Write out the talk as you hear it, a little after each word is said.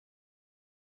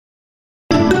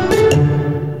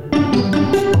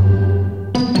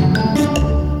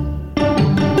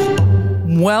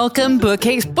Welcome,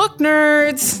 Bookcase Book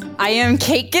Nerds. I am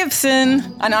Kate Gibson,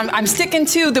 and I'm sticking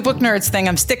to the Book Nerds thing.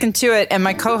 I'm sticking to it, and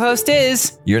my co-host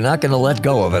is... You're not going to let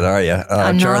go of it, are you?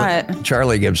 I'm not.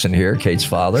 Charlie Gibson here, Kate's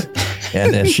father,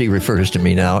 and as she refers to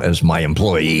me now as my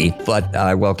employee. But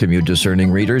I welcome you, discerning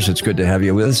readers. It's good to have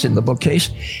you with us in the bookcase.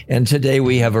 And today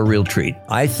we have a real treat.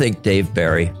 I think Dave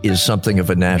Barry is something of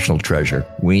a national treasure.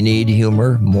 We need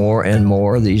humor more and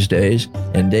more these days,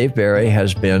 and Dave Barry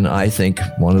has been, I think,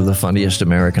 one of the funniest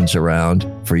Americans around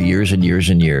for years and years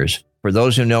and years. For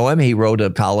those who know him, he wrote a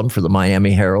column for the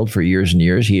Miami Herald for years and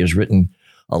years. He has written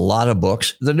a lot of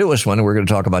books. The newest one we're going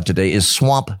to talk about today is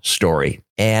Swamp Story.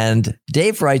 And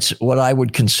Dave writes what I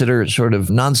would consider sort of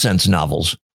nonsense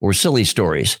novels or silly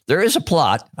stories. There is a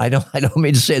plot. I don't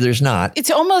mean to say there's not. It's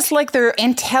almost like they're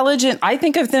intelligent. I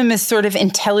think of them as sort of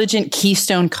intelligent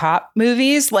Keystone Cop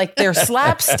movies. Like they're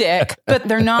slapstick, but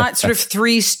they're not sort of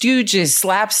Three Stooges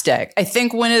slapstick. I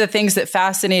think one of the things that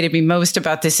fascinated me most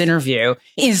about this interview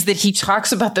is that he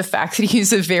talks about the fact that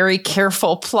he's a very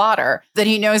careful plotter, that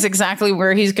he knows exactly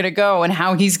where he's going to go and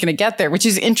how he's going to get there, which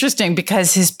is interesting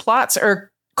because his plots are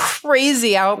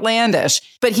crazy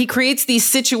outlandish, but he creates these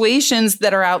situations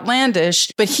that are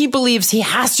outlandish, but he believes he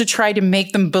has to try to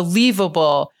make them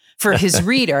believable for his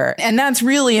reader. And that's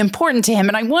really important to him.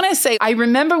 And I want to say, I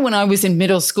remember when I was in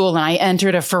middle school and I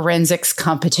entered a forensics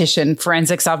competition,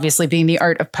 forensics obviously being the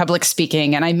art of public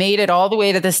speaking, and I made it all the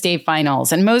way to the state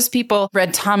finals. And most people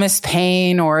read Thomas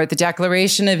Paine or the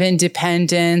Declaration of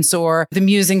Independence or the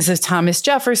Musings of Thomas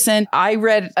Jefferson. I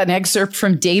read an excerpt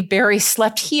from Dave Barry's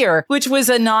Slept Here, which was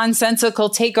a nonsensical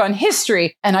take on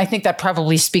history. And I think that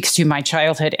probably speaks to my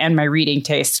childhood and my reading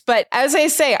tastes. But as I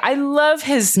say, I love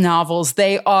his novels.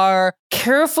 They are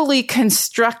carefully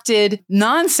constructed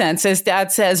nonsense, as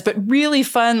Dad says, but really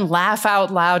fun, laugh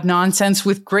out loud nonsense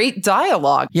with great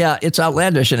dialogue. Yeah, it's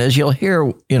outlandish. And as you'll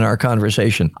hear in our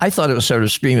conversation, I thought it was sort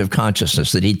of stream of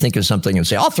consciousness that he'd think of something and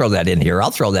say, I'll throw that in here. I'll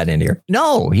throw that in here.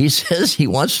 No, he says he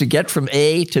wants to get from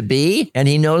A to B and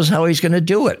he knows how he's going to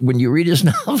do it. When you read his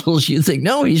novels, you think,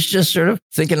 no, he's just sort of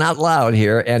thinking out loud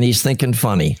here and he's thinking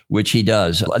funny, which he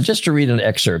does. Just to read an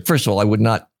excerpt. First of all, I would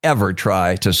not ever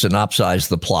try to synopsize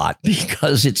the plot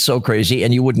because it's so crazy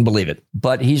and you wouldn't believe it.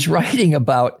 But he's writing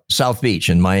about South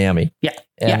Beach in Miami. Yeah.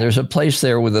 And there's a place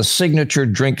there with a signature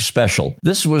drink special.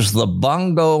 This was the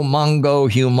Bongo Mongo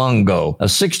Humongo, a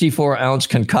 64-ounce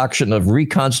concoction of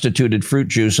reconstituted fruit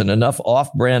juice and enough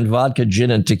off-brand vodka,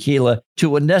 gin, and tequila to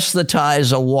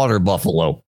anesthetize a water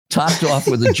buffalo, topped off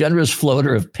with a generous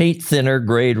floater of paint thinner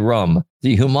grade rum.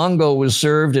 The Humongo was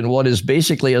served in what is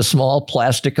basically a small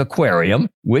plastic aquarium,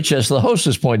 which, as the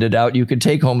hostess pointed out, you could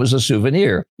take home as a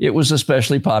souvenir. It was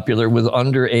especially popular with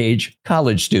underage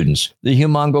college students. The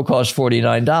Humongo cost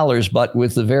 $49, but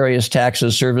with the various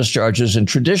taxes, service charges, and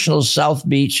traditional South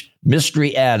Beach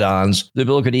mystery add-ons, the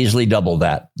bill could easily double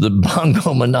that. The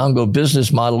Bongo Monongo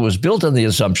business model was built on the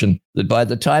assumption that by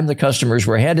the time the customers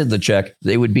were handed the check,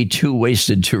 they would be too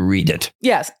wasted to read it.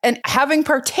 Yes, and having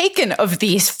partaken of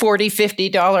these $40,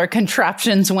 $50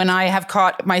 contraptions when I have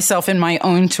caught myself in my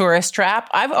own tourist trap,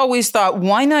 I've always thought,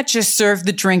 why not just serve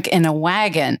the drink in a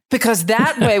wagon? Because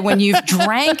that way, when you've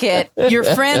drank it, your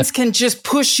friends can just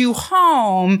push you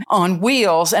home on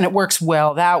wheels, and it works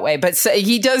well that way. But so,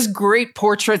 he does great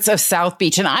portraits of South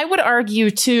Beach. And I would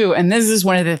argue, too, and this is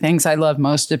one of the things I love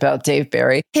most about Dave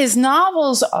Barry, his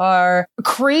novels are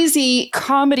crazy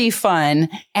comedy fun.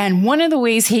 And one of the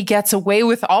ways he gets away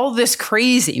with all this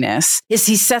craziness is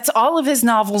he sets all of his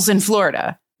novels in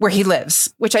Florida, where he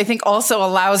lives, which I think also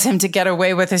allows him to get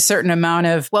away with a certain amount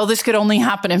of, well, this could only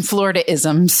happen in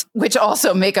Florida-isms, which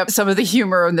also make up some of the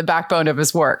humor and the backbone of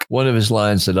his work. One of his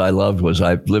lines that I loved was,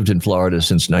 I've lived in Florida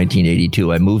since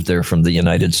 1982. I moved there from the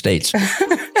United States.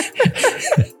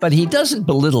 But he doesn't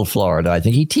belittle Florida. I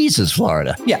think he teases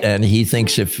Florida. Yeah. And he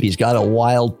thinks if he's got a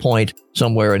wild point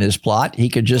somewhere in his plot, he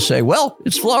could just say, well,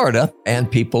 it's Florida, and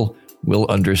people will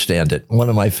understand it. One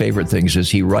of my favorite things is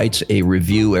he writes a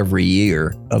review every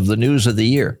year of the news of the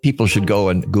year. People should go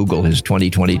and Google his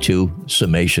 2022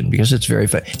 summation because it's very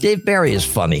funny. Dave Barry is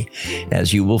funny,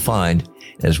 as you will find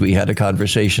as we had a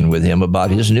conversation with him about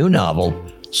his new novel,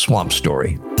 Swamp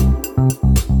Story.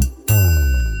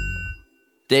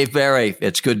 Dave Barry,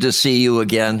 it's good to see you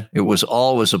again. It was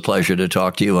always a pleasure to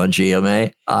talk to you on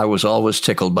GMA. I was always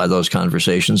tickled by those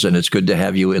conversations, and it's good to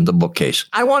have you in the bookcase.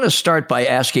 I want to start by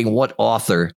asking what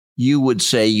author you would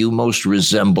say you most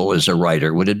resemble as a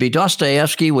writer. Would it be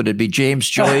Dostoevsky? Would it be James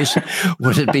Joyce?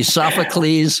 Would it be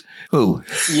Sophocles? Who?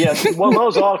 Yes, well,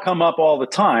 those all come up all the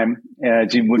time,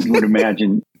 as you would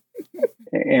imagine.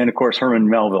 And, of course, Herman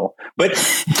Melville. But,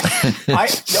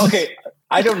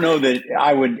 I don't know that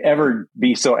I would ever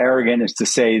be so arrogant as to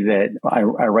say that I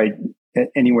write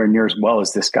anywhere near as well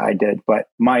as this guy did. But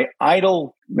my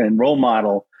idol and role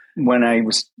model when I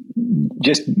was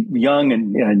just young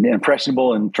and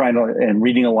impressionable and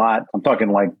reading a lot, I'm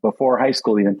talking like before high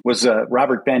school even, was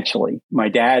Robert Benchley. My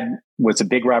dad was a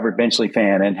big Robert Benchley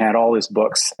fan and had all his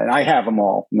books, and I have them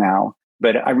all now.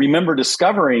 But I remember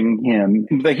discovering him.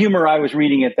 The humor I was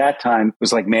reading at that time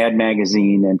was like Mad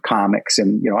Magazine and comics.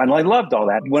 And, and I loved all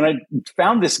that. When I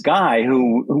found this guy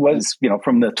who was,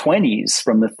 from the 20s,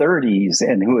 from the 30s,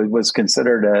 and who was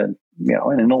considered an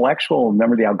intellectual,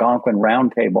 member of the Algonquin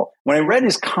Round Table. When I read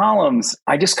his columns,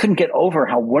 I just couldn't get over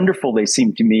how wonderful they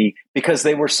seemed to me because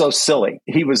they were so silly.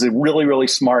 He was a really, really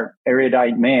smart,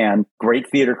 erudite man,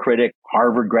 great theater critic,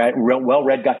 Harvard grad,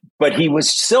 well-read guy, but he was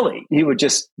silly. He would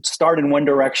just start in one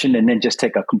direction and then just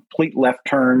take a complete left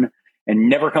turn and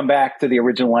never come back to the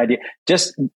original idea.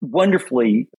 Just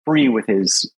wonderfully free with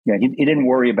his, he didn't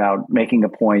worry about making a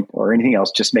point or anything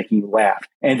else, just making you laugh.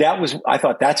 And I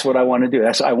thought that's what I want to do.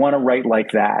 I want to write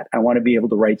like that. I want to be able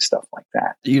to write stuff like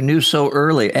that. You knew so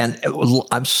early. And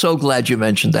I'm so glad you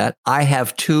mentioned that. I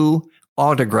have 2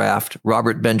 autographed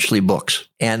Robert Benchley books,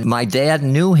 and my dad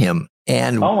knew him.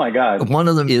 And oh my God, one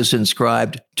of them is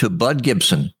inscribed to Bud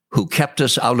Gibson, who kept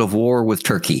us out of war with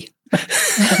Turkey.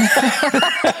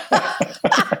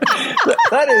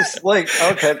 That is like,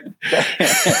 okay.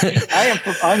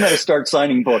 I'm going to start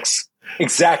signing books.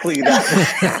 Exactly that.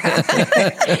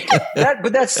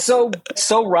 But that's so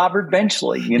Robert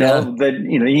Benchley,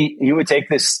 that, he would take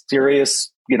this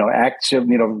serious, act of,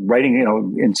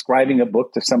 writing, inscribing a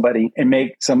book to somebody and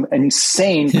make some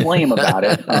insane claim about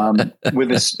it.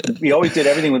 He always did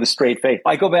everything with a straight face.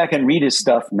 I go back and read his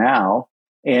stuff now,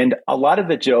 and a lot of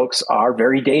the jokes are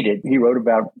very dated. He wrote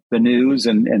about the news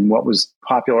and what was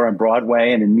popular on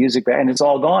Broadway and in music, and it's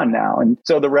all gone now. And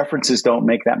so the references don't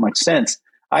make that much sense.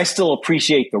 I still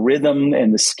appreciate the rhythm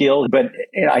and the skill, but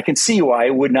I can see why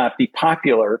it would not be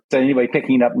popular to anybody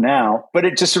picking it up now. But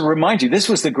it just reminds you, this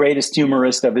was the greatest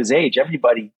humorist of his age.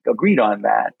 Everybody agreed on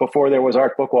that before there was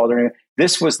Art Buchwald.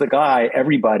 This was the guy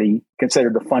everybody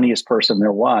considered the funniest person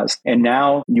there was. And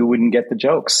now you wouldn't get the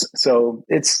jokes. So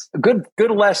it's a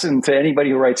good lesson to anybody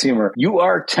who writes humor. You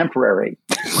are temporary.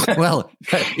 Well,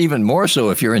 even more so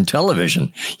if you're in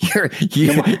television. You're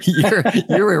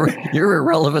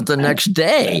irrelevant the next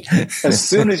day. As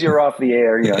soon as you're off the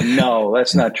air, no,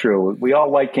 that's not true. We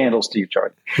all light candles to each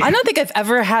other. I don't think I've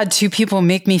ever had 2 people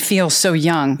make me feel so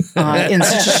young in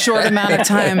such a short amount of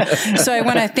time. So I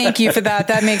want to thank you for that.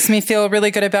 That makes me feel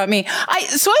really good about me.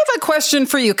 So I have a question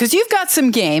for you, because you've got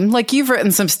some game, like you've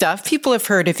written some stuff. People have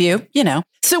heard of you,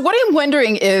 So what I'm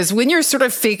wondering is, when you're sort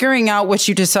of figuring out what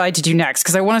you decide to do next,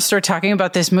 because I want to start talking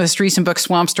about this most recent book,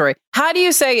 Swamp Story, how do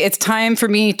you say it's time for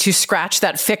me to scratch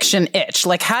that fiction itch?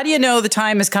 Like, how do you know the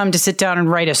time has come to sit down and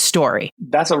write a story?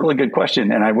 That's a really good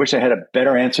question. And I wish I had a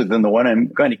better answer than the one I'm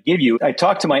going to give you. I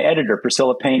talked to my editor,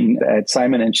 Priscilla Payton at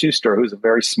Simon & Schuster, who's a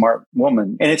very smart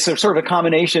woman. And it's sort of a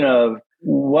combination of,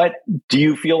 what do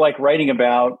you feel like writing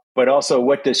about, but also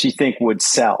what does she think would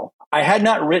sell? I had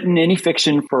not written any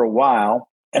fiction for a while,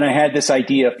 and I had this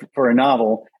idea for a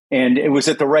novel, and it was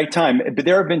at the right time. But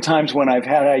there have been times when I've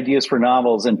had ideas for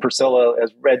novels, and Priscilla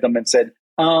has read them and said,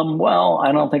 well,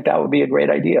 I don't think that would be a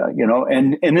great idea,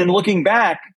 and then looking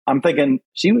back, I'm thinking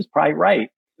she was probably right.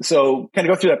 So kind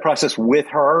of go through that process with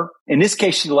her. In this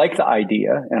case, she liked the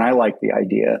idea, and I liked the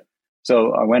idea.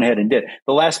 So I went ahead and did.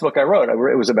 The last book I wrote,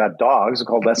 it was about dogs,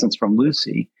 called Lessons from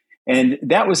Lucy. And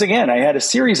that was, again, I had a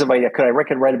series of ideas. Could I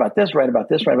write about this, write about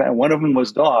this, and one of them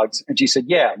was dogs. And she said,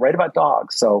 yeah, write about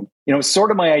dogs. So, it's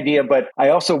sort of my idea, but I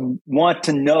also want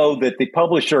to know that the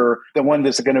publisher, the one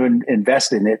that's going to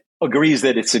invest in it, agrees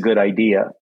that it's a good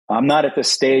idea. I'm not at the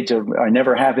stage I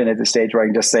never have been at the stage where I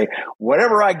can just say,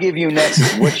 whatever I give you next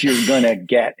is what you're going to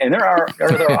get. And there are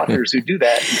authors who do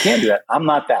that. You can't do that. I'm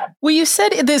not that. Well, you said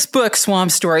this book,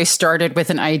 Swamp Story, started with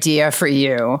an idea for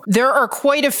you. There are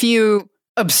quite a few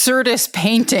absurdist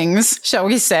paintings, shall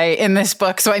we say, in this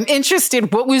book. So I'm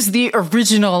interested, what was the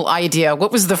original idea?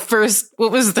 What was the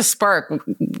spark?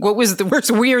 What was the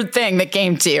first weird thing that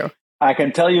came to you? I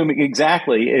can tell you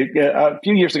exactly. A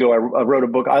few years ago, I wrote a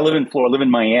book. I live in Florida, live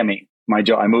in Miami.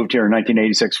 I moved here in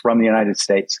 1986 from the United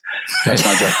States. That's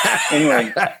my joke.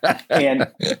 Anyway, and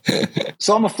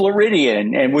so I'm a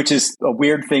Floridian, and which is a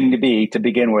weird thing to be to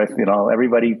begin with.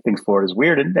 Everybody thinks Florida is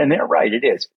weird, and they're right, it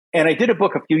is. And I did a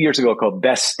book a few years ago called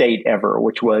Best State Ever,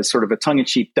 which was sort of a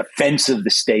tongue-in-cheek defense of the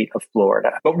state of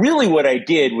Florida. But really what I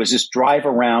did was just drive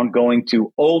around going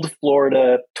to old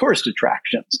Florida tourist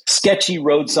attractions, sketchy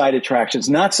roadside attractions,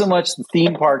 not so much the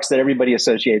theme parks that everybody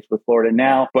associates with Florida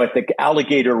now, but the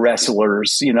alligator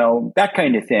wrestlers, that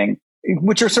kind of thing,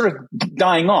 which are sort of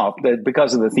dying off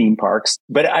because of the theme parks.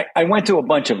 But I went to a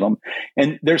bunch of them.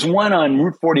 And there's one on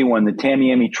Route 41, the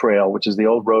Tamiami Trail, which is the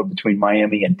old road between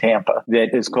Miami and Tampa, that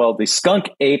is called the Skunk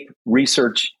Ape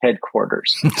Research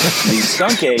Headquarters. The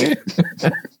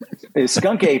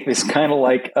Skunk Ape is kind of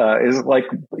like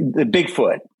the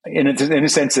Bigfoot. In a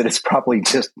sense that it's probably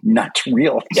just not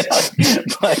real,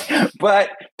 but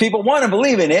people want to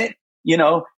believe in it,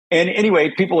 And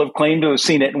anyway, people have claimed to have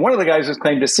seen it. And one of the guys who's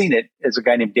claimed to have seen it is a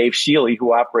guy named Dave Shealy,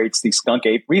 who operates the Skunk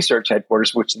Ape Research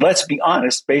Headquarters, which, let's be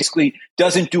honest, basically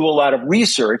doesn't do a lot of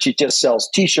research. It just sells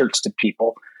T-shirts to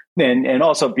people and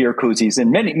also beer koozies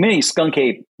and many Skunk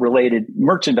Ape related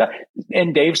merchandise.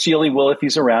 And Dave Shealy will, if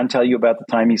he's around, tell you about the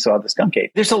time he saw the Skunk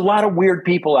Ape. There's a lot of weird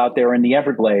people out there in the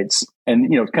Everglades and,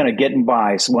 kind of getting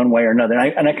by one way or another.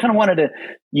 And I kind of wanted to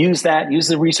use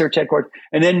the research headquarters.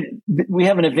 And then we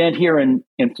have an event here in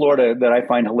Florida that I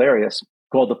find hilarious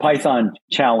called the Python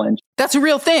Challenge. That's a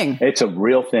real thing. It's a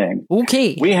real thing.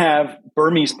 Okay. We have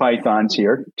Burmese pythons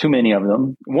here, too many of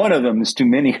them. One of them is too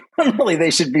many. Really, they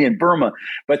should be in Burma,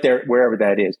 but they're wherever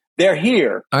that is. They're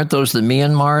here. Aren't those the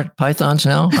Myanmar pythons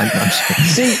now?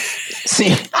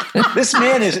 See, this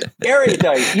man is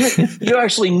erudite. You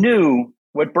actually knew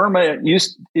what Burma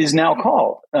is now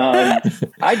called. I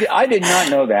did not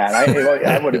know that.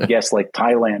 I would have guessed like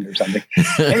Thailand or something.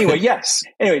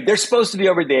 Anyway, they're supposed to be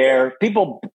over there.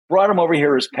 People brought them over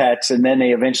here as pets, and then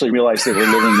they eventually realized they were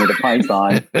living with a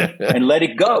python and let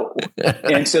it go.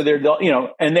 And so they're,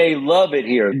 and they love it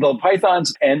here. The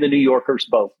pythons and the New Yorkers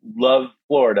both love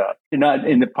Florida. Not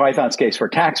in the python's case for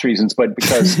tax reasons, but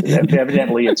because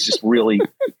evidently it's just really...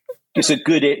 It's a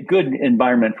good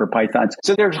environment for pythons.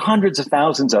 So there's hundreds of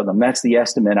thousands of them. That's the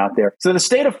estimate out there. So the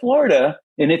state of Florida,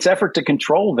 in its effort to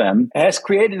control them, has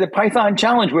created a Python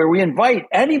Challenge where we invite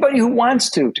anybody who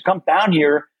wants to come down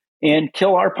here and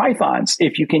kill our pythons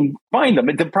if you can find them.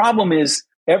 But the problem is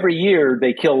every year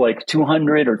they kill like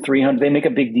 200 or 300. They make a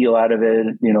big deal out of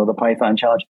it, the Python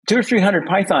Challenge. 200 or 300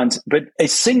 pythons, but a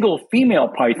single female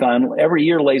python every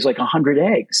year lays like 100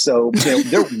 eggs. So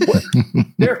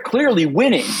they're clearly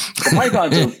winning. The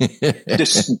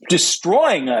pythons are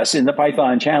destroying us in the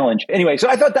Python Challenge. Anyway, so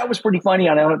I thought that was pretty funny.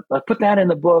 And I put that in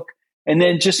the book. And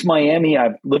then just Miami.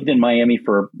 I've lived in Miami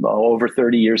for over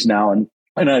 30 years now. And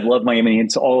I love Miami.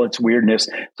 It's all its weirdness.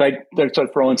 So I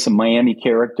started throwing some Miami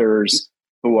characters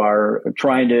who are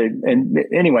trying to, and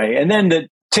then the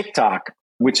TikTok,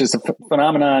 which is a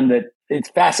phenomenon that it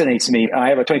fascinates me. I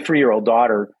have a 23-year-old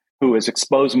daughter who has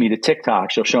exposed me to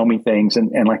TikTok. She'll show me things and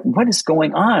like, what is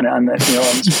going on on the,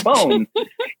 on his phone?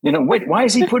 Wait, why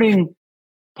is he putting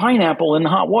pineapple in the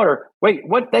hot water? Wait,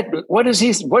 what is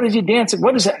he dancing?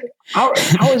 What is that? How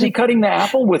is he cutting the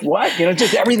apple with what?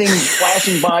 Just everything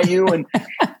flashing by you and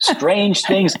strange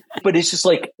things. But it's just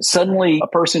like suddenly a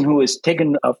person who has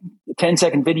taken a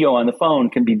 10-second video on the phone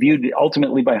can be viewed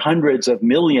ultimately by hundreds of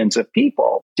millions of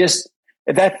people. Just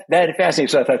that fascinating.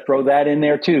 So I thought throw that in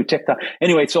there too. TikTok.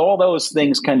 Anyway, so all those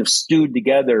things kind of stewed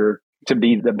together to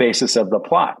be the basis of the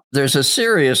plot. There's a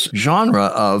serious genre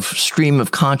of stream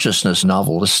of consciousness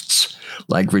novelists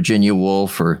like Virginia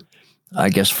Woolf or I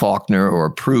guess Faulkner or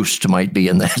Proust might be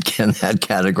in that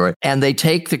category. And they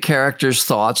take the characters'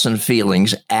 thoughts and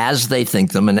feelings as they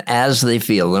think them and as they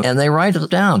feel them, and they write it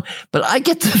down. But I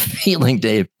get the feeling,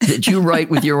 Dave, that you write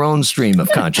with your own stream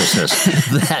of consciousness,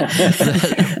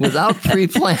 that without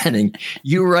pre-planning,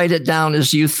 you write it down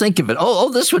as you think of it.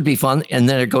 Oh, this would be fun. And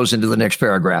then it goes into the next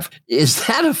paragraph. Is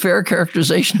that a fair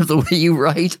characterization of the way you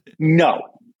write? No,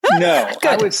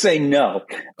 I would say no.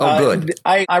 Oh, good.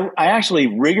 I actually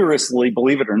rigorously,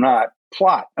 believe it or not,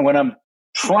 plot. And when I'm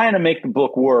trying to make the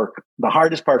book work, the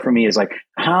hardest part for me is like,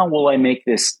 how will I make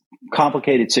this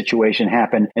complicated situation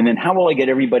happen? And then how will I get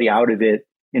everybody out of it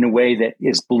in a way that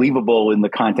is believable in the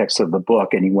context of the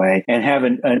book anyway, and have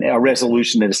a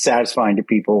resolution that is satisfying to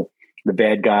people, the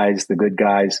bad guys, the good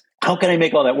guys. How can I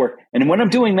make all that work? And when I'm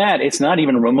doing that, it's not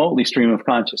even remotely stream of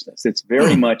consciousness. It's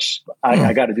very much,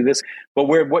 I got to do this. But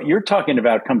what you're talking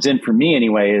about comes in for me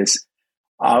anyway is,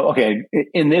 okay,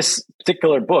 in this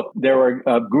particular book, there were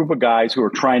a group of guys who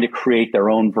are trying to create their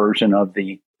own version of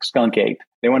the skunk ape.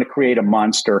 They want to create a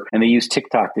monster, and they use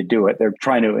TikTok to do it. They're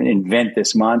trying to invent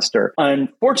this monster.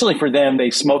 Unfortunately for them,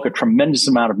 they smoke a tremendous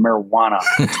amount of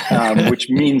marijuana, which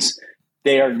means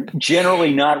They are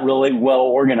generally not really well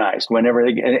organized whenever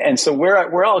and so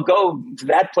where I'll go to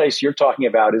that place you're talking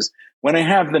about is when I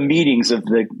have the meetings of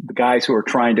the guys who are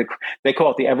trying to, they call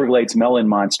it the Everglades Melon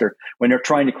Monster, when they're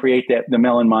trying to create the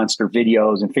Melon Monster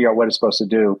videos and figure out what it's supposed to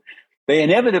do. They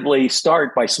inevitably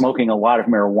start by smoking a lot of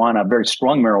marijuana, very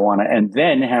strong marijuana, and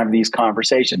then have these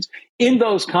conversations. In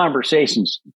those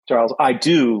conversations, Charles, I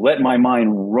do let my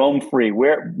mind roam free.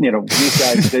 Where, these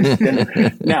guys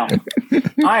did. Now,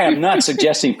 I am not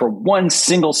suggesting for one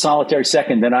single solitary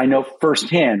second that I know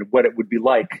firsthand what it would be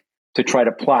like to try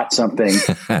to plot something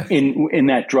in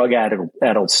that drug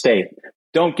addled state.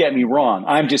 Don't get me wrong.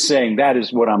 I'm just saying that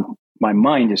is what my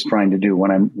mind is trying to do when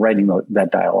I'm writing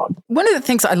that dialogue. One of the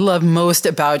things I love most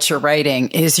about your writing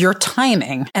is your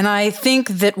timing. And I think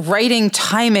that writing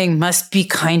timing must be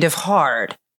kind of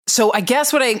hard. So I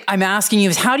guess what I'm asking you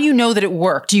is, how do you know that it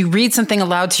worked? Do you read something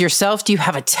aloud to yourself? Do you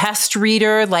have a test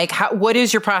reader? Like, what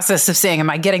is your process of saying, am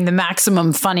I getting the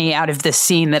maximum funny out of this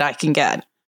scene that I can get?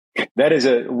 That is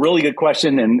a really good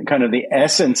question, and kind of the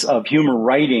essence of humor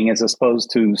writing as opposed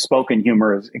to spoken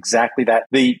humor is exactly that.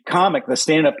 The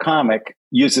stand-up comic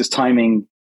uses timing.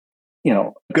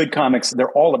 Good comics,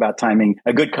 they're all about timing.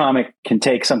 A good comic can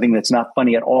take something that's not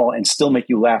funny at all and still make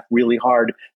you laugh really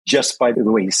hard just by the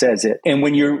way he says it. And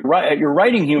when you're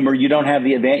writing humor, you don't have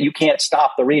the advantage. You can't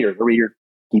stop the reader. The reader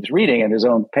keeps reading at his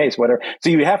own pace, whatever.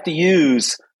 So you have to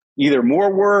use either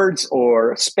more words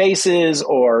or spaces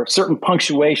or certain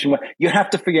punctuation. You have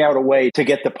to figure out a way to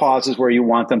get the pauses where you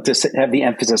want them, to have the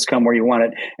emphasis come where you want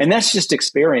it. And that's just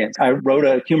experience. I wrote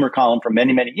a humor column for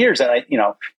many, many years, and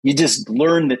you just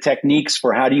learn the techniques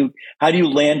for how do you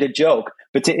land a joke.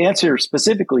 But to answer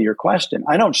specifically your question,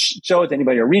 I don't show it to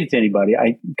anybody or read it to anybody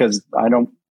because I don't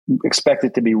expect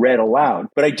it to be read aloud.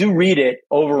 But I do read it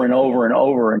over and over and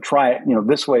over and try it,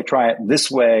 this way, try it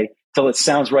this way till it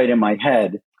sounds right in my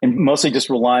head. And mostly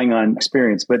just relying on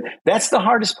experience. But that's the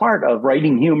hardest part of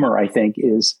writing humor, I think,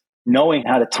 is knowing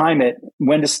how to time it,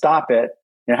 when to stop it,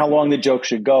 and how long the joke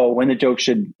should go, when the joke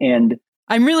should end.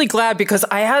 I'm really glad, because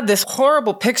I had this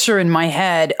horrible picture in my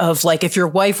head of, like, if your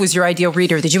wife was your ideal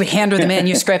reader, that you would hand her the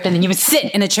manuscript and then you would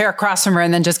sit in a chair across from her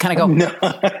and then just kind of go. No.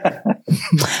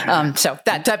 So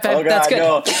that's good.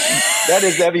 No.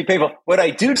 That'd be painful. What I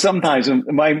do sometimes,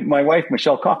 my wife,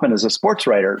 Michelle Kaufman, is a sports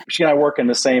writer. She and I work in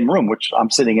the same room, which I'm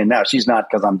sitting in now. She's not,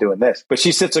 because I'm doing this, but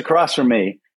she sits across from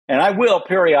me. And I will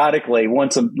periodically,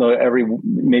 once every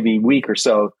maybe week or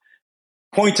so,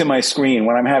 point to my screen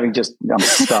when I'm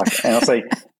stuck. And I'll say,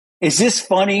 is this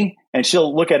funny? And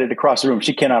she'll look at it across the room.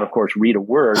 She cannot, of course, read a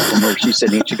word from where she's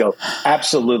sitting. She'll go,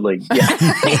 absolutely. Yeah.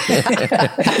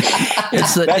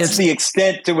 That's the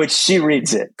extent to which she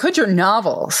reads it. Could your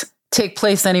novels take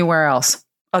place anywhere else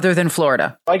other than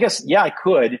Florida? I guess, yeah, I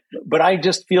could. But I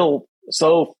just feel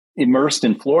so immersed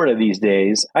in Florida these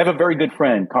days. I have a very good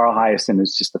friend, Carl Hiaasen,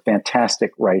 who's just a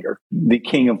fantastic writer, the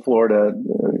king of Florida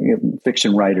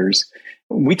fiction writers.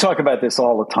 We talk about this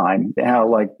all the time, how,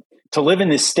 like, to live in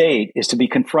this state is to be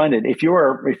confronted. If you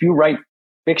write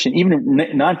fiction, even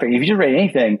nonfiction, if you write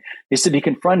anything, is to be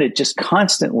confronted just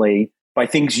constantly by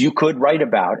things you could write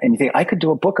about. And you think, I could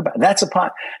do a book about it. That's a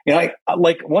pot.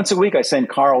 Like once a week I send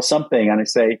Carl something and I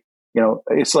say,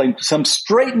 it's like some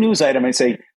straight news item. I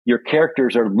say, your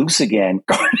characters are loose again.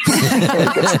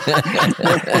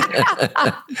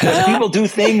 People do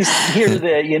things here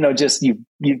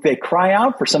that, they cry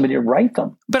out for somebody to write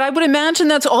them. But I would imagine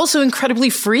that's also incredibly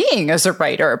freeing as a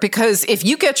writer, because if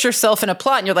you get yourself in a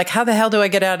plot and you're like, how the hell do I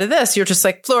get out of this? You're just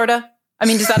like, Florida. I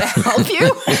mean, does that help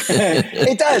you?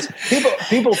 It does.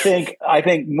 People think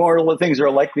more things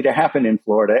are likely to happen in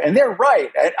Florida. And they're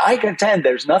right. I contend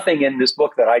there's nothing in this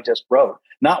book that I just wrote.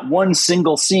 Not one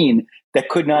single scene that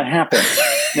could not happen.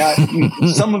 Now,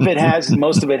 some of it has,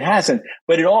 most of it hasn't,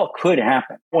 but it all could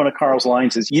happen. One of Carl's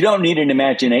lines is, you don't need an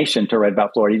imagination to write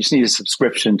about Florida. You just need a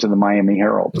subscription to the Miami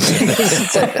Herald.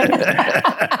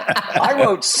 I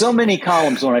wrote so many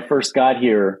columns when I first got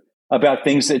here about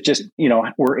things that just,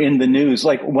 were in the news.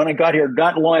 Like when I got here,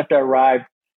 not long after I arrived,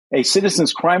 a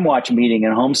Citizens Crime Watch meeting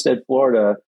in Homestead,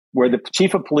 Florida, where the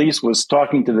chief of police was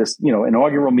talking to this,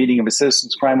 inaugural meeting of a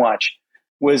Citizens Crime Watch,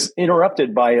 was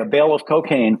interrupted by a bale of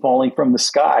cocaine falling from the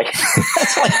sky.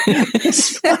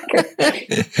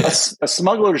 A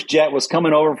smuggler's jet was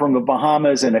coming over from the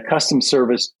Bahamas, and a customs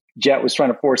service jet was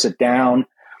trying to force it down.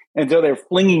 And so they're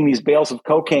flinging these bales of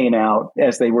cocaine out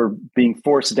as they were being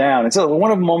forced down. And so one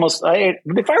of them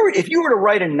if you were to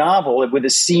write a novel with a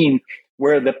scene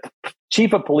where the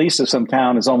chief of police of some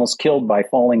town is almost killed by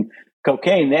falling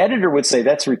cocaine, the editor would say,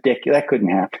 that's ridiculous. That couldn't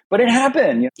happen. But it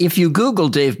happened. If you Google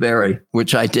Dave Barry,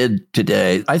 which I did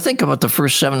today, I think about the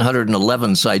first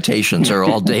 711 citations are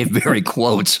all Dave Barry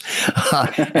quotes.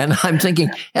 And I'm thinking,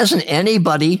 hasn't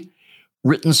anybody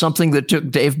written something that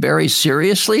took Dave Barry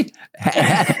seriously?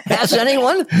 Has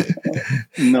anyone?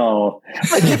 No.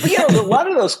 But, a lot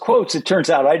of those quotes, it turns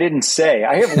out I didn't say.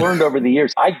 I have learned over the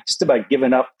years, I just about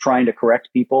given up trying to correct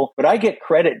people, but I get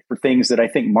credit for things that I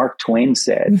think Mark Twain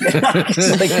said.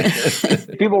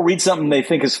 Like, people read something they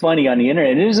think is funny on the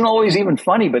internet, and it isn't always even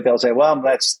funny, but they'll say, well,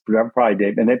 that's probably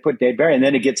Dave. And they put Dave Barry, and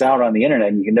then it gets out on the internet,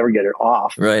 and you can never get it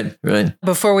off. Right.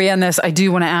 Before we end this, I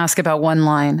do want to ask about one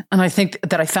line, and I think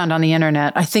that I found on the internet.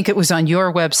 I think it was on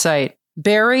your website.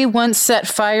 Barry once set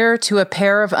fire to a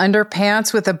pair of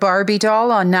underpants with a Barbie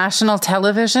doll on national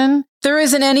television. There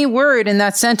isn't any word in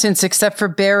that sentence except for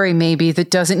Barry, maybe,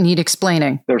 that doesn't need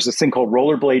explaining. There's this thing called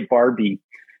Rollerblade Barbie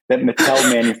that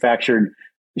Mattel manufactured.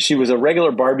 She was a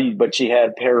regular Barbie, but she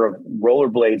had a pair of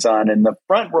rollerblades on, and the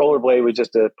front rollerblade was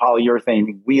just a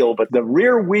polyurethane wheel, but the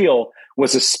rear wheel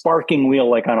was a sparking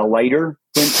wheel, like on a lighter.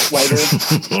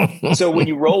 So when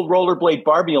you rolled Rollerblade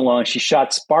Barbie along, she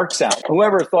shot sparks out.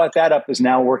 Whoever thought that up is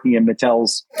now working in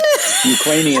Mattel's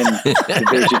Ukrainian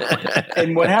division.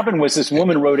 And what happened was this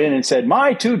woman wrote in and said,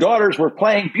 my 2 daughters were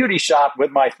playing beauty shop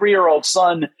with my 3-year-old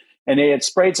son, and they had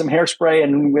sprayed some hairspray,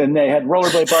 and they had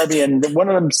Rollerblade Barbie, and one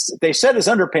of them, they set his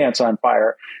underpants on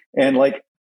fire. And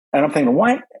I'm thinking,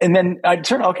 what? And then I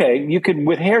turned, okay, you could,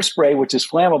 with hairspray, which is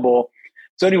flammable.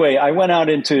 So anyway, I went out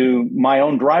into my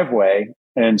own driveway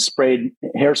and sprayed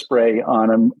hairspray on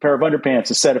a pair of underpants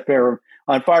to set a pair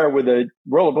on fire with a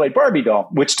Rollerblade Barbie doll,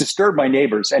 which disturbed my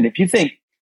neighbors. And if you think,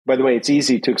 by the way, it's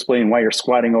easy to explain why you're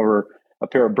squatting over a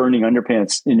pair of burning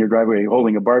underpants in your driveway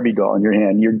holding a Barbie doll in your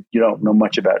hand, you don't know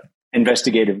much about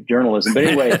investigative journalism. But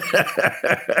anyway,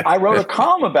 I wrote a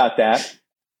column about that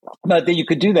you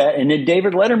could do that. And then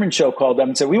David Letterman show called up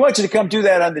and said, we want you to come do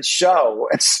that on the show.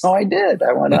 And so I did.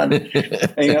 I went on.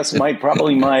 And that's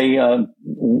probably my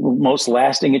most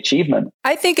lasting achievement.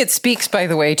 I think it speaks, by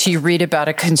the way, to you read about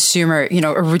a consumer,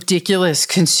 a ridiculous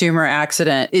consumer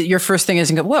accident. Your first thing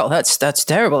isn't, well, that's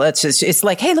terrible. That's just, it's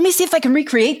like, hey, let me see if I can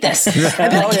recreate this. I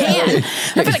bet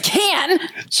I can.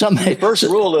 The first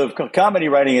rule of comedy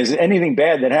writing is anything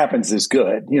bad that happens is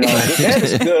good. Bad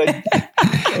is good.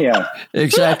 Yeah,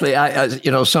 exactly.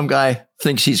 Some guy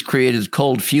thinks he's created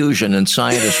cold fusion, and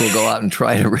scientists will go out and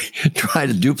try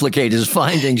to duplicate his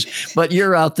findings. But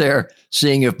you're out there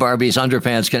seeing if Barbie's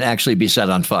underpants can actually be set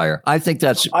on fire. I think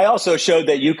that's. I also showed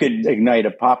that you could ignite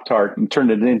a Pop-Tart and turn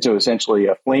it into essentially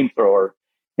a flamethrower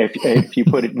if you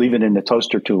leave it in the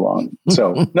toaster too long.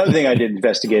 So another thing I did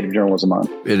investigative journalism on.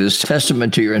 It is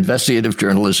testament to your investigative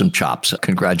journalism chops.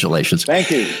 Congratulations.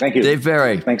 Thank you. Dave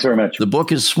Barry. Thanks very much. The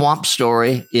book is Swamp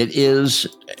Story. It's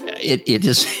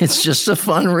just a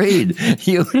fun read.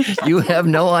 You have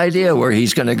no idea where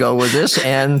he's going to go with this.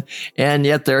 And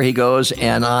yet there he goes.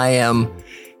 And I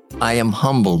am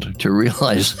humbled to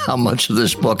realize how much of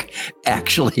this book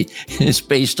actually is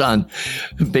based on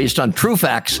true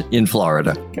facts in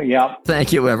Florida. Yeah.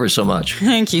 Thank you ever so much.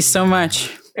 Thank you so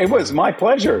much. It was my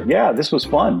pleasure. Yeah, this was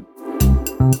fun.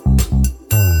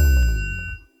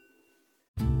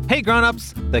 Hey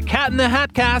grown-ups, the Cat in the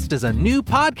Hat Cast is a new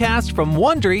podcast from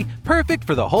Wondery, perfect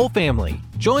for the whole family.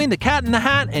 Join the Cat in the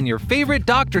Hat and your favorite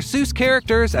Dr. Seuss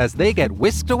characters as they get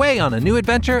whisked away on a new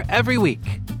adventure every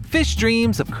week. Fish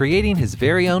dreams of creating his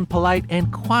very own polite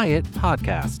and quiet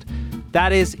podcast.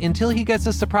 That is, until he gets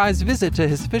a surprise visit to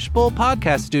his Fishbowl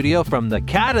podcast studio from the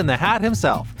Cat in the Hat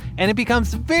himself, and it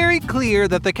becomes very clear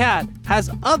that the cat has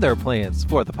other plans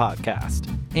for the podcast.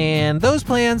 And those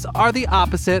plans are the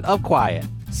opposite of quiet.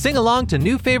 Sing along to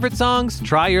new favorite songs,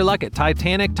 try your luck at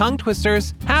Titanic tongue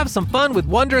twisters, have some fun with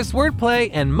wondrous wordplay,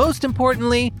 and most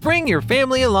importantly, bring your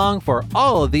family along for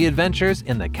all of the adventures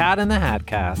in the Cat in the Hat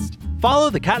Cast. Follow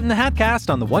the Cat in the Hat Cast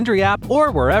on the Wondery app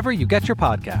or wherever you get your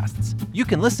podcasts. You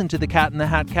can listen to the Cat in the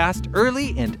Hat Cast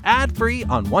early and ad-free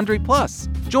on Wondery Plus.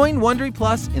 Join Wondery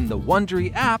Plus in the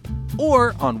Wondery app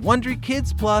or on Wondery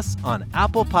Kids Plus on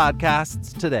Apple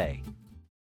Podcasts today.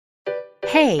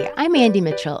 Hey, I'm Andy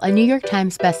Mitchell, a New York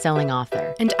Times bestselling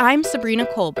author. And I'm Sabrina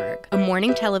Kohlberg, a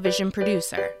morning television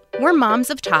producer. We're moms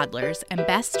of toddlers and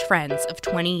best friends of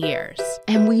 20 years.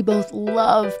 And we both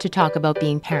love to talk about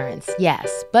being parents,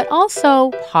 yes, but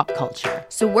also pop culture.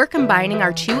 So we're combining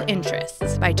our two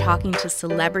interests by talking to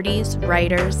celebrities,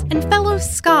 writers, and fellow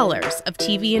scholars of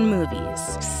TV and movies.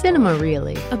 Cinema,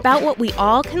 really. About what we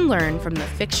all can learn from the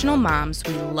fictional moms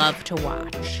we love to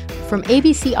watch. From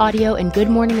ABC Audio and Good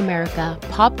Morning America,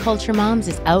 Pop Culture Moms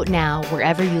is out now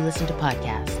wherever you listen to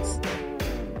podcasts.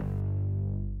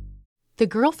 The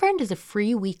Girlfriend is a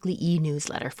free weekly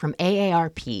e-newsletter from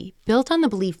AARP built on the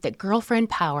belief that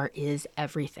girlfriend power is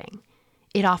everything.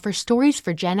 It offers stories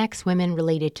for Gen X women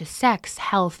related to sex,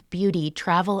 health, beauty,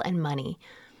 travel, and money.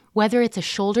 Whether it's a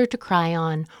shoulder to cry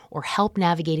on or help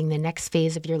navigating the next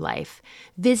phase of your life,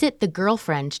 visit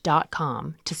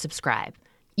thegirlfriend.com to subscribe.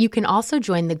 You can also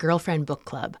join the Girlfriend Book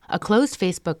Club, a closed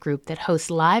Facebook group that hosts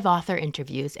live author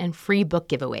interviews and free book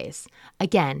giveaways.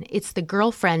 Again, it's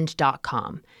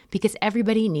thegirlfriend.com, because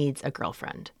everybody needs a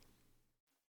girlfriend.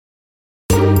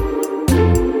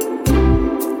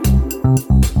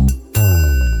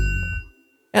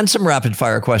 And some rapid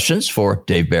fire questions for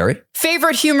Dave Barry.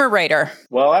 Favorite humor writer?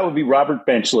 Well, that would be Robert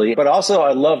Benchley, but also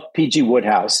I love P.G.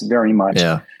 Woodhouse very much.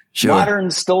 Yeah, sure.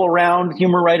 Modern, still around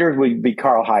humor writer would be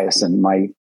Carl Hiaasen, my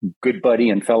good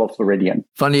buddy and fellow Floridian.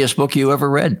 Funniest book you ever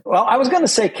read? Well, I was going to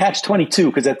say Catch-22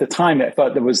 because at the time I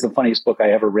thought that was the funniest book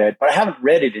I ever read, but I haven't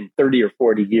read it in 30 or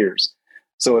 40 years.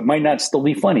 So it might not still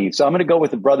be funny. So I'm going to go with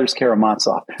The Brothers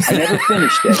Karamazov. I never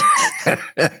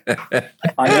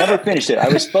finished it. I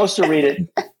was supposed to read it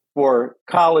for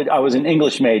college. I was an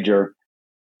English major,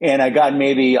 and I got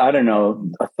maybe, I don't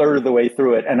know, a third of the way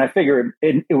through it. And I figured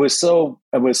it was so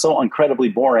incredibly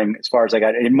boring as far as I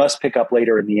got. It must pick up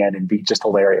later in the end and be just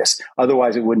hilarious.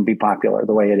 Otherwise, it wouldn't be popular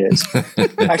the way it is.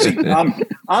 Actually,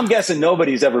 I'm guessing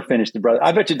nobody's ever finished The Brothers.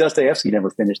 I bet you Dostoevsky never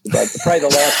finished The Brothers. Probably the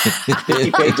last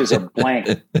 50 pages are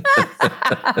blank.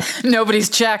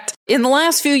 Nobody's checked. In the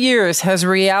last few years, has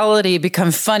reality become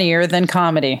funnier than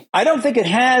comedy? I don't think it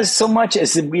has so much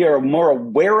as we are more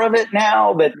aware of it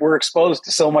now, that we're exposed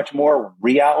to so much more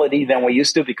reality than we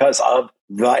used to because of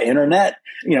the internet.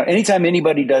 You know, anytime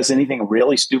anybody does anything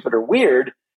really stupid or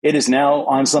weird, it is now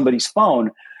on somebody's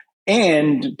phone.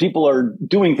 And people are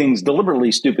doing things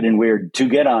deliberately stupid and weird to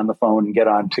get on the phone and get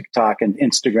on TikTok and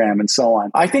Instagram and so on.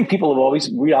 I think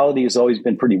reality has always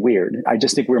been pretty weird. I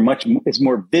just think it's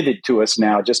more vivid to us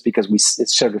now just because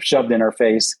it's sort of shoved in our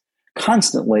face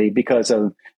constantly because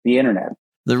of the internet.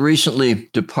 The recently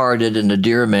departed and a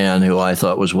dear man who I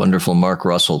thought was wonderful, Mark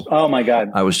Russell. Oh, my God.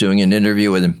 I was doing an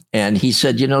interview with him, and he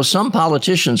said, some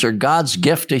politicians are God's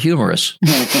gift to humorists.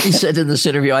 He said in this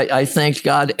interview, I thanked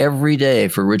God every day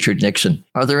for Richard Nixon.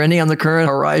 Are there any on the current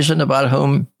horizon about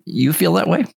whom you feel that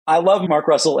way? I love Mark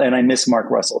Russell, and I miss Mark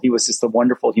Russell. He was just a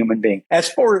wonderful human being. As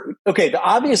for, the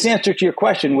obvious answer to your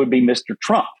question would be Mr.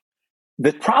 Trump.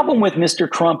 The problem with Mr.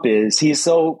 Trump is he's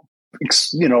so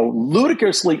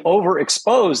ludicrously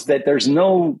overexposed that there's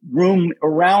no room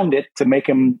around it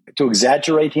to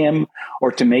exaggerate him or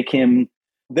to make him.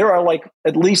 There are like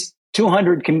at least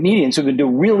 200 comedians who can do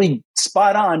really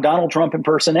spot on Donald Trump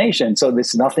impersonation. So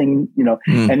there's nothing,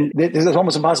 and it's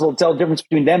almost impossible to tell the difference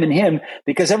between them and him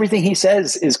because everything he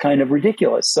says is kind of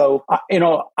ridiculous. So,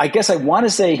 I guess I want to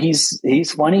say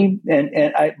he's funny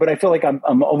but I feel like I'm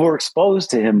overexposed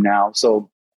to him now. So,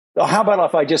 how about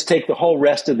if I just take the whole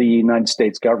rest of the United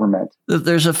States government?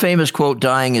 There's a famous quote,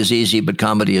 dying is easy, but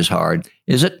comedy is hard.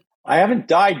 Is it? I haven't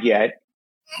died yet,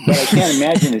 but I can't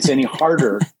imagine it's any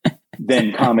harder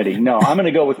than comedy. No, I'm going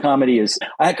to go with comedy is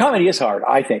hard,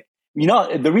 I think.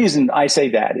 The reason I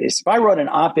say that is if I wrote an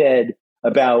op-ed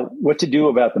about what to do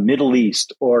about the Middle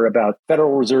East or about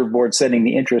Federal Reserve Board setting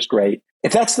the interest rate,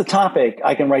 if that's the topic,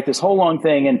 I can write this whole long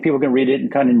thing and people can read it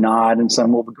and kind of nod and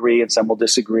some will agree and some will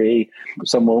disagree.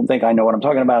 Some will think I know what I'm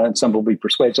talking about and some will be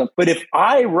persuaded. But if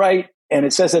I write and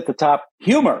it says at the top,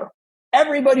 humor,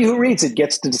 everybody who reads it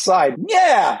gets to decide,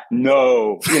 yeah,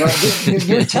 no.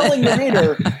 You're telling the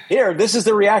reader, here, this is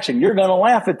the reaction. You're going to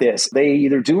laugh at this. They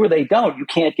either do or they don't. You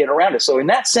can't get around it. So in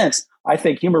that sense, I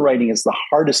think humor writing is the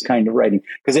hardest kind of writing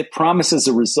because it promises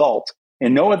a result.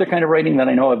 And no other kind of writing that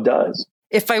I know of does.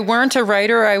 If I weren't a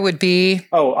writer, I would be...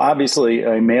 Oh, obviously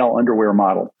a male underwear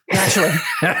model. Naturally.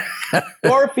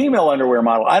 Or a female underwear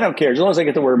model. I don't care. As long as I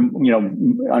get to wear,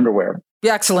 underwear.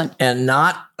 Excellent. And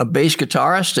not a bass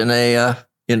guitarist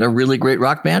in a really great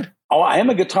rock band? Oh, I am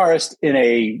a guitarist in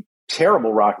a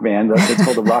terrible rock band. It's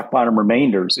called the Rock Bottom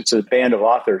Remainders. It's a band of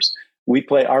authors. We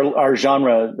play our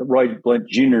genre. Roy Blunt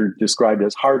Jr. described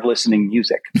as hard listening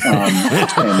music.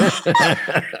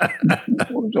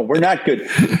 We're not good.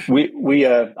 We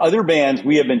other bands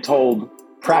we have been told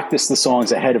practice the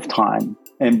songs ahead of time,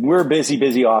 and we're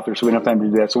busy authors, so we don't have time to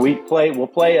do that. So we'll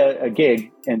play a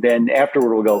gig, and then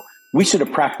afterward we'll go, we should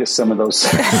have practiced some of those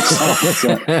songs.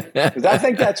 Because I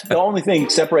think that's the only thing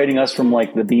separating us from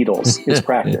like the Beatles is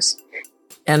practice.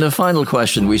 And a final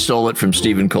question. We stole it from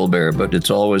Stephen Colbert, but it's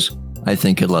always, I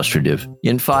think, illustrative.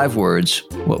 In 5 words,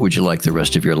 what would you like the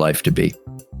rest of your life to be?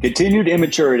 Continued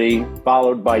immaturity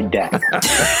followed by death.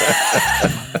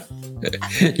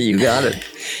 You got it.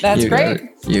 That's great.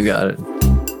 You got it.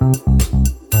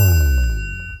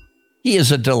 He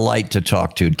is a delight to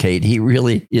talk to, Kate. He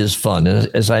really is fun. And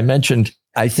as I mentioned,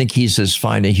 I think he's as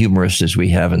fine a humorist as we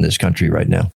have in this country right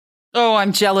now. Oh,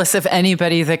 I'm jealous of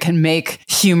anybody that can make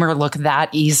humor look that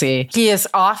easy. He is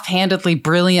offhandedly,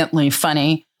 brilliantly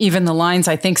funny. Even the lines,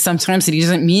 I think sometimes that he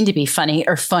doesn't mean to be funny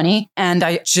are funny. And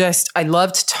I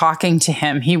loved talking to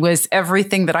him. He was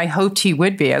everything that I hoped he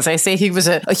would be. As I say, he was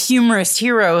a humorous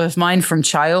hero of mine from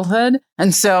childhood.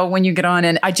 And so when you get on,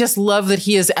 and I just love that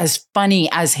he is as funny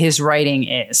as his writing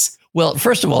is. Well,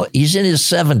 first of all, he's in his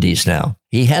 70s now.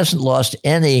 He hasn't lost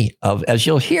any of, as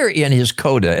you'll hear in his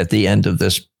coda at the end of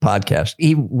this podcast,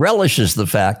 he relishes the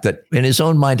fact that in his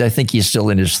own mind, I think he's still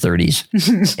in his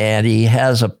 30s. And he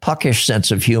has a puckish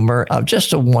sense of humor,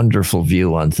 just a wonderful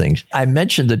view on things. I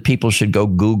mentioned that people should go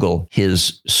Google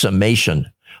his summation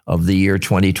of the year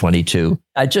 2022.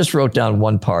 I just wrote down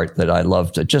one part that I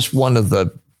loved, just one of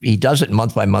the he does it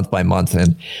month by month by month.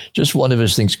 And just one of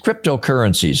his things,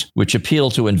 cryptocurrencies, which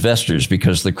appeal to investors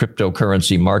because the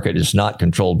cryptocurrency market is not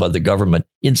controlled by the government.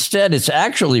 Instead, it's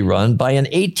actually run by an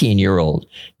 18-year-old,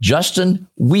 Justin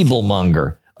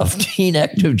Weeblemonger of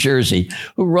Teaneck, New Jersey,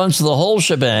 who runs the whole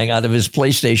shebang out of his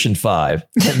PlayStation 5.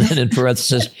 And then in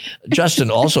parentheses,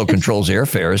 Justin also controls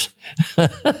airfares.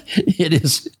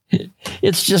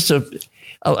 It's just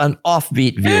an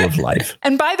offbeat view of life.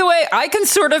 And by the way, I can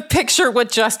sort of picture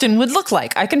what Justin would look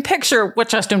like. I'm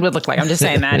just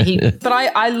saying that. But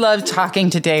I love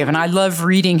talking to Dave and I love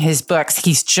reading his books.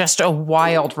 He's just a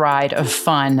wild ride of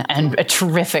fun and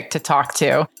terrific to talk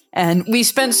to. And we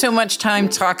spent so much time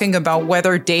talking about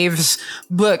whether Dave's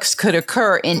books could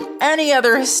occur in any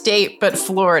other state but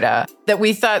Florida that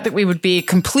we thought that we would be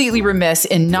completely remiss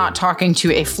in not talking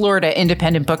to a Florida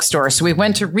independent bookstore. So we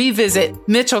went to revisit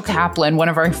Mitchell Kaplan, one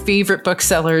of our favorite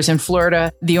booksellers in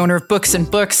Florida, the owner of Books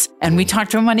and Books, and we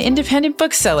talked to him on Independent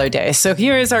Bookseller Day. So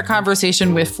here is our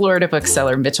conversation with Florida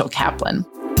bookseller Mitchell Kaplan.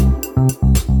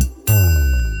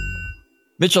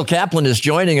 Mitchell Kaplan is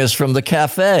joining us from the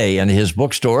cafe and his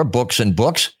bookstore, Books and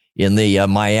Books, in the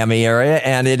Miami area.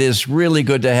 And it is really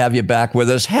good to have you back with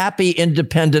us. Happy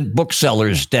Independent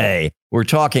Booksellers Day. We're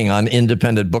talking on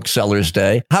Independent Booksellers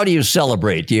Day. How do you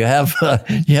celebrate? Do you have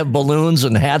balloons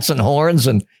and hats and horns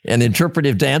and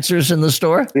interpretive dancers in the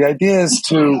store? The idea is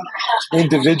to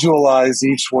individualize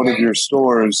each one of your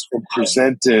stores and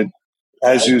present it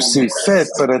as you see fit,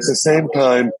 but at the same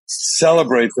time,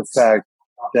 celebrate the fact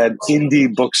that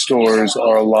indie bookstores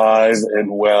are alive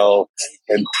and well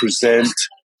and present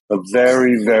a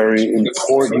very, very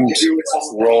important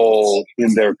role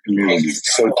in their community.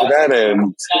 So to that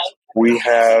end, we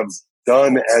have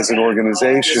done as an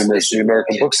organization, as the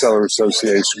American Bookseller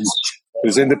Association,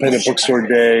 there's Independent Bookstore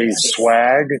Day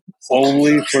swag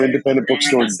only for Independent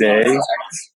Bookstore Day,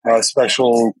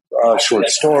 special short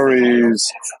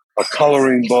stories, a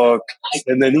coloring book,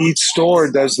 and then each store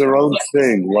does their own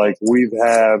thing. Like we've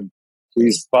had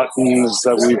these buttons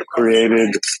that we've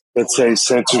created that say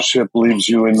censorship leaves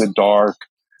you in the dark.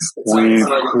 We've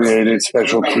created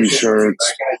special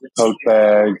t-shirts, tote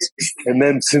bags. And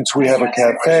then since we have a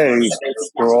cafe,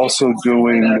 we're also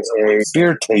doing a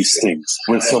beer tasting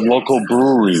with some local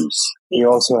breweries. We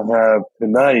also have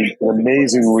tonight an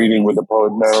amazing reading with the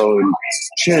poet Marilyn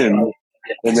Chin.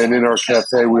 And then in our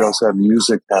cafe, we also have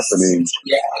music happening.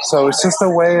 So it's just a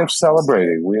way of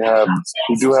celebrating. We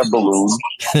do have balloons.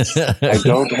 I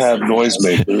don't have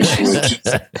noisemakers,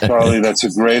 which, Charlie, that's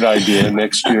a great idea.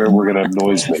 Next year, we're going to have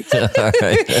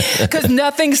noisemakers. Because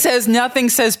nothing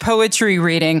says poetry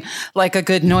reading like a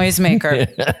good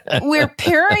noisemaker. We're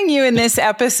pairing you in this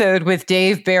episode with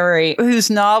Dave Barry, whose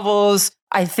novels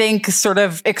I think sort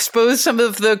of expose some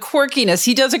of the quirkiness.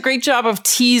 He does a great job of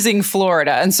teasing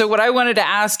Florida. And so what I wanted to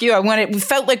ask you, we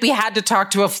felt like we had to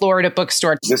talk to a Florida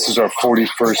bookstore. This is our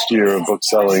 41st year of book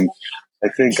selling. I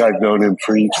think I've known him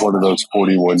for each one of those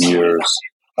 41 years.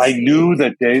 I knew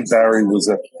that Dave Barry was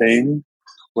a thing.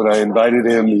 When I invited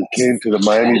him, he came to the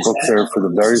Miami Book Fair for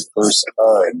the very first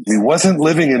time. He wasn't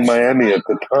living in Miami at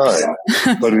the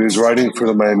time, but he was writing for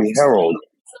the Miami Herald.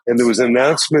 And there was an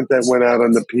announcement that went out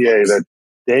on the PA that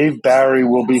Dave Barry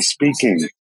will be speaking.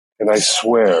 And I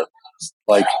swear,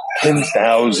 like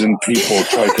 10,000 people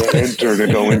tried to enter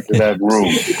to go into that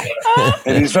room.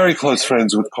 And he's very close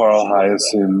friends with Carl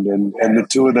Hiaasen, and the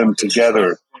two of them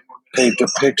together paint a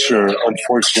picture,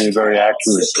 unfortunately, a very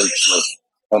accurate picture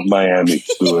of Miami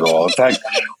through it all. In fact,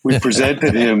 we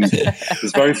presented him,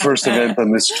 his very first event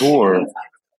on this tour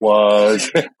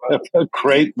was a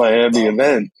great Miami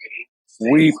event.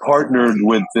 We partnered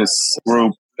with this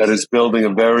group that is building a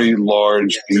very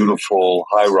large, beautiful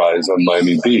high-rise on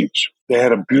Miami Beach. They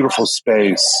had a beautiful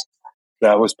space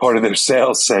that was part of their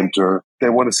sales center. They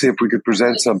want to see if we could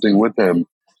present something with them.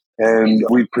 and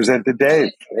we presented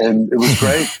Dave, and it was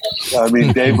great. I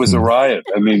mean, Dave was a riot.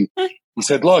 I mean, he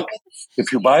said, look,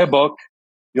 if you buy a book,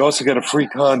 you also get a free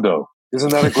condo.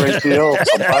 Isn't that a great deal?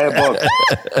 So buy a book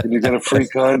and you get a free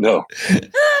condo.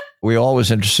 We're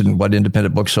always interested in what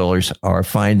independent booksellers are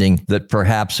finding that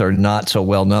perhaps are not so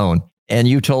well known. And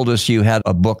you told us you had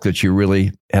a book that you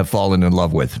really have fallen in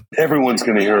love with. Everyone's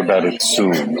going to hear about it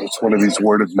soon. It's one of these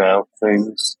word of mouth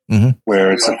things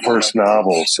where it's a first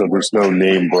novel, so there's no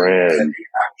name brand.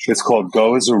 It's called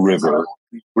Go as a River,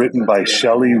 written by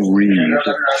Shelley Reed.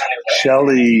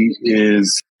 Shelley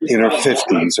is in her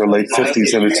 50s or late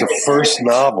 50s, and it's the first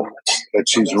novel that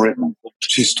she's written.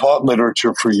 She's taught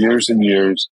literature for years and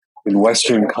years in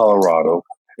Western Colorado,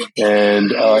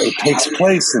 and it takes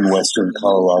place in Western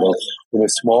Colorado in a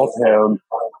small town,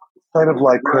 kind of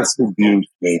like Crested Butte,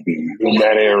 maybe, in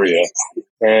that area.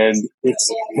 And it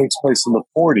takes place in the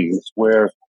 40s, where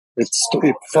it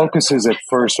focuses at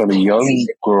first on a young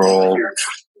girl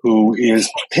who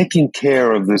is taking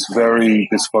care of this very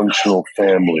dysfunctional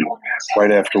family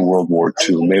right after World War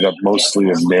II, made up mostly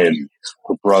of men,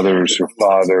 her brothers, her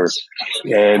father,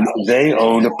 and they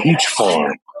own a peach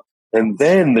farm. And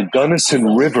then the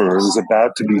Gunnison River is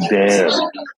about to be dammed.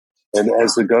 And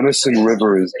as the Gunnison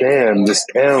River is dammed, this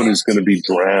town is going to be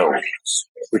drowned,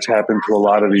 which happened to a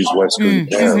lot of these Western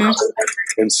towns.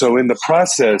 And so in the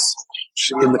process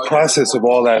of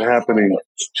all that happening,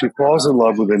 she falls in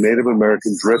love with a Native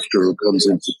American drifter who comes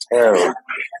into town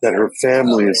that her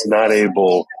family is not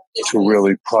able to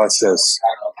really process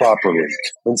properly.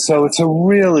 And so it's a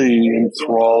really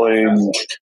enthralling,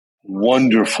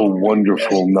 wonderful,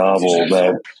 wonderful novel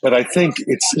that I think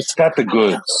it's got the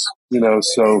goods,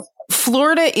 so.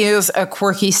 Florida is a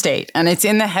quirky state, and it's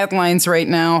in the headlines right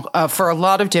now for a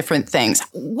lot of different things.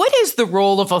 What is the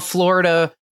role of a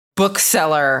Florida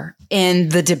bookseller in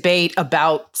the debate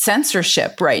about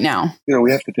censorship right now?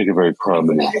 We have to take a very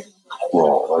prominent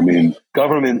role. I mean,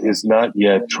 government is not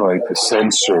yet trying to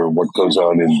censor what goes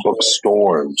on in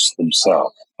bookstores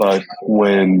themselves. But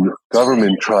when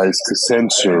government tries to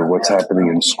censor what's happening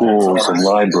in schools and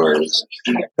libraries,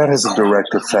 that has a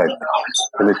direct effect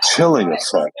and a chilling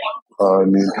effect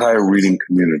on the entire reading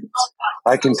community.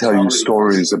 I can tell you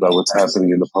stories about what's happening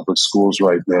in the public schools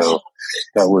right now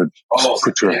that would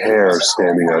put your hair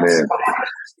standing on end,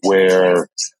 where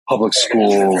public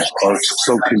schools are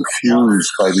so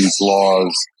confused by these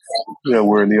laws.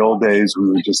 Where in the old days we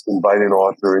would just invite an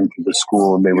author into the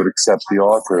school and they would accept the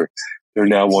author. They're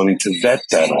now wanting to vet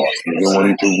that author. They're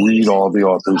wanting to read all the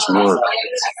author's work.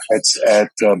 At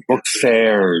book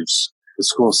fairs, the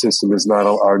school system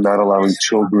are not allowing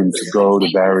children to go to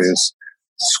various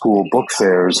school book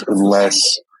fairs unless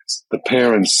the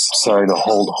parents sign a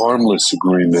hold harmless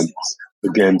agreement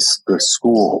against the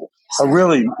school. A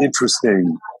really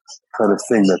interesting kind of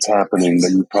thing that's happening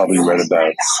that you probably read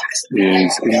about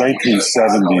is in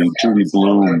 1970, Judy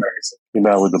Blume came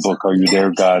out with the book, Are You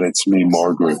There, God? It's Me,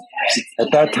 Margaret.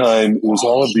 At that time, it was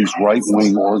all of these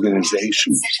right-wing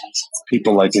organizations,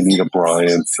 people like Anita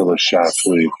Bryant, Phyllis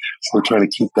Schlafly, who were trying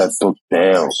to keep that book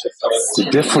down. The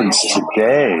difference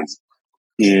today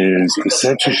is the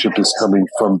censorship is coming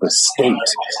from the state,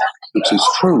 which is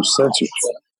true censorship.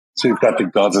 So you've got the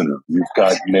governor, you've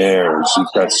got mayors, you've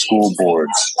got school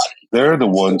boards. They're the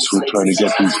ones who are trying to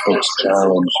get these books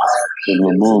challenged and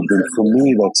removed. And for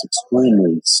me, that's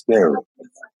extremely scary.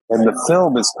 And the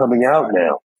film is coming out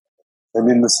now. And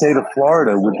in the state of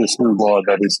Florida, with this new law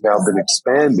that has now been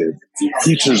expanded,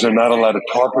 teachers are not allowed to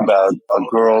talk about a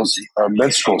girl's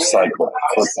menstrual cycle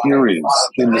or periods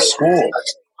in the school.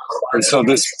 And so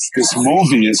this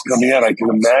movie is coming out. I can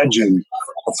imagine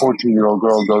a 14-year-old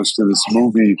girl goes to this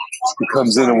movie, who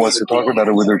comes in and wants to talk about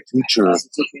it with her teacher.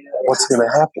 What's going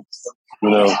to happen?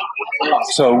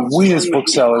 So we as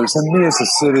booksellers and me as a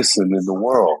citizen in the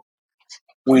world,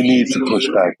 we need to push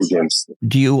back against it.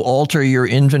 Do you alter your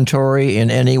inventory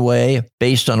in any way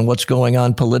based on what's going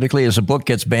on politically? As a book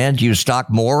gets banned, do you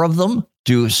stock more of them?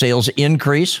 Do sales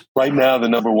increase? Right now, the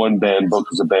number one banned book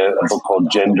is a book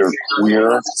called Gender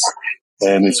Queer,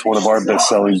 and it's one of our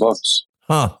best-selling books.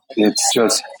 Huh. It's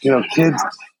just, kids,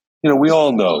 we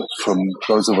all know from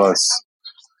those of us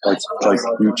like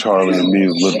you, Charlie, and me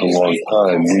who've lived a long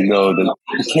time, we know that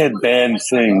you can't ban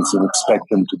things and expect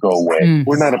them to go away.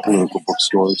 We're not a political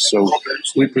bookstore, so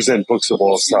we present books of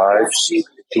all sides.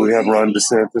 Do we have Ron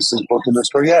DeSantis' book in the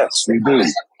store? Yes, we do.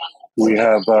 Do we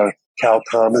have Cal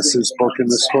Thomas's book in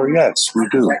the store? Yes, we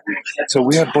do. So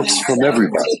we have books from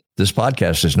everybody. This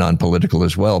podcast is non-political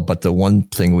as well, but the one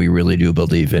thing we really do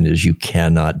believe in is you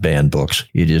cannot ban books.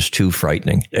 It is too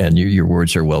frightening, and your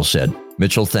words are well said.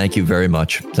 Mitchell, thank you very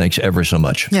much. Thanks ever so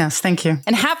much. Yes, thank you.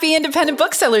 And happy Independent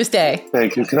Booksellers Day.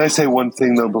 Thank you. Can I say one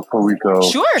thing, though, before we go?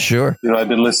 Sure. You know, I've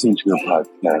been listening to your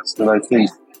podcast, and I think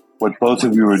what both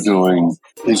of you are doing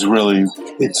is really,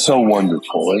 it's so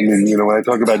wonderful. I mean, you know, when I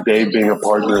talk about Dave being a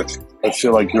partner, I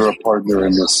feel like you're a partner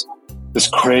in this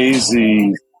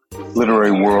crazy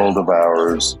literary world of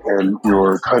ours, and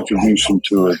your contribution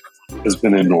to it has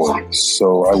been enormous.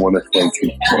 So I want to thank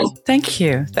you. Thank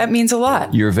you. That means a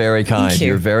lot. You're very kind.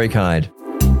 You're very kind.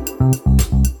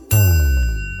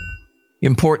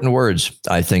 Important words,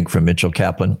 I think, from Mitchell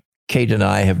Kaplan. Kate and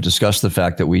I have discussed the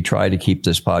fact that we try to keep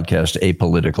this podcast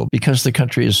apolitical because the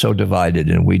country is so divided,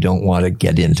 and we don't want to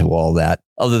get into all that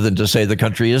other than to say the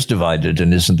country is divided,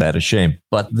 and isn't that a shame?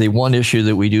 But the one issue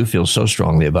that we do feel so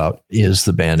strongly about is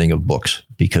the banning of books,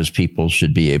 because people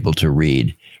should be able to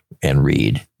read and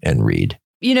read and read.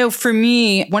 You know, for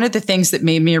me, one of the things that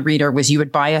made me a reader was you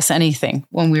would buy us anything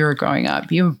when we were growing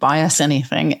up. You would buy us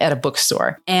anything at a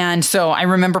bookstore. And so I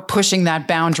remember pushing that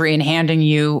boundary and handing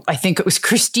you, I think it was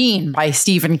Christine by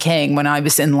Stephen King when I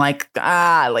was in like the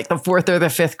 4th or the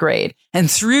 5th grade.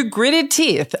 And through gritted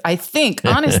teeth, I think,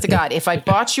 honest to God, if I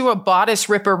bought you a Bodice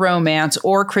Ripper romance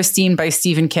or Christine by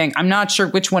Stephen King, I'm not sure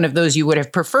which one of those you would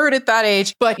have preferred at that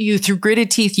age, but you, through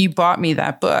gritted teeth, you bought me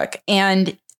that book.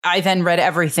 And I then read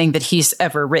everything that he's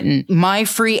ever written. My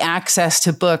free access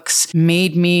to books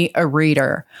made me a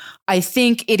reader. I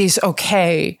think it is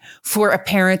okay for a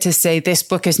parent to say this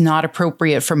book is not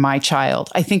appropriate for my child.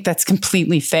 I think that's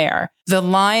completely fair. The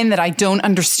line that I don't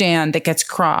understand that gets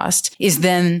crossed is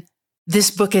then this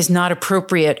book is not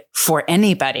appropriate for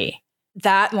anybody.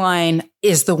 That line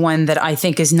is the one that I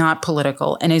think is not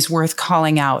political and is worth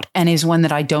calling out, and is one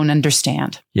that I don't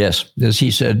understand. Yes, as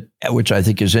he said, which I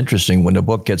think is interesting, when a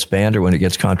book gets banned or when it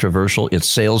gets controversial, its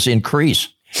sales increase.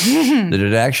 That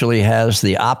it actually has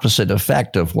the opposite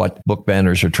effect of what book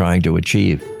banners are trying to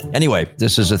achieve. Anyway,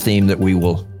 this is a theme that we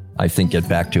will, I think, get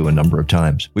back to a number of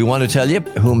times. We want to tell you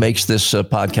who makes this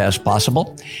podcast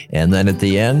possible. And then at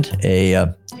the end,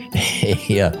 a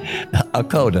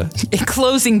coda. A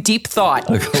closing deep thought.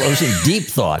 A closing deep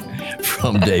thought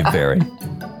from Dave Barry.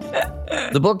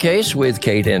 The Bookcase with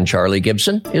Kate and Charlie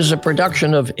Gibson is a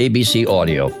production of ABC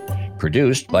Audio.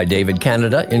 Produced by David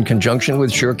Canada in conjunction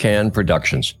with Sure Can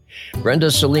Productions.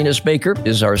 Brenda Salinas Baker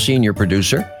is our senior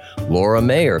producer. Laura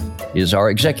Mayer is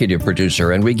our executive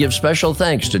producer, and we give special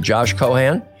thanks to Josh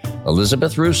Cohan,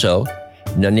 Elizabeth Russo,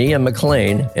 Nania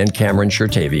McLean, and Cameron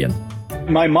Chertavian.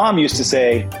 My mom used to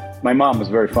say, my mom was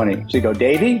very funny. She'd go,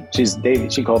 Davy? She's Davy.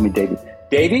 She called me Davy.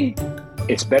 Davy,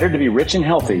 it's better to be rich and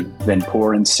healthy than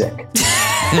poor and sick.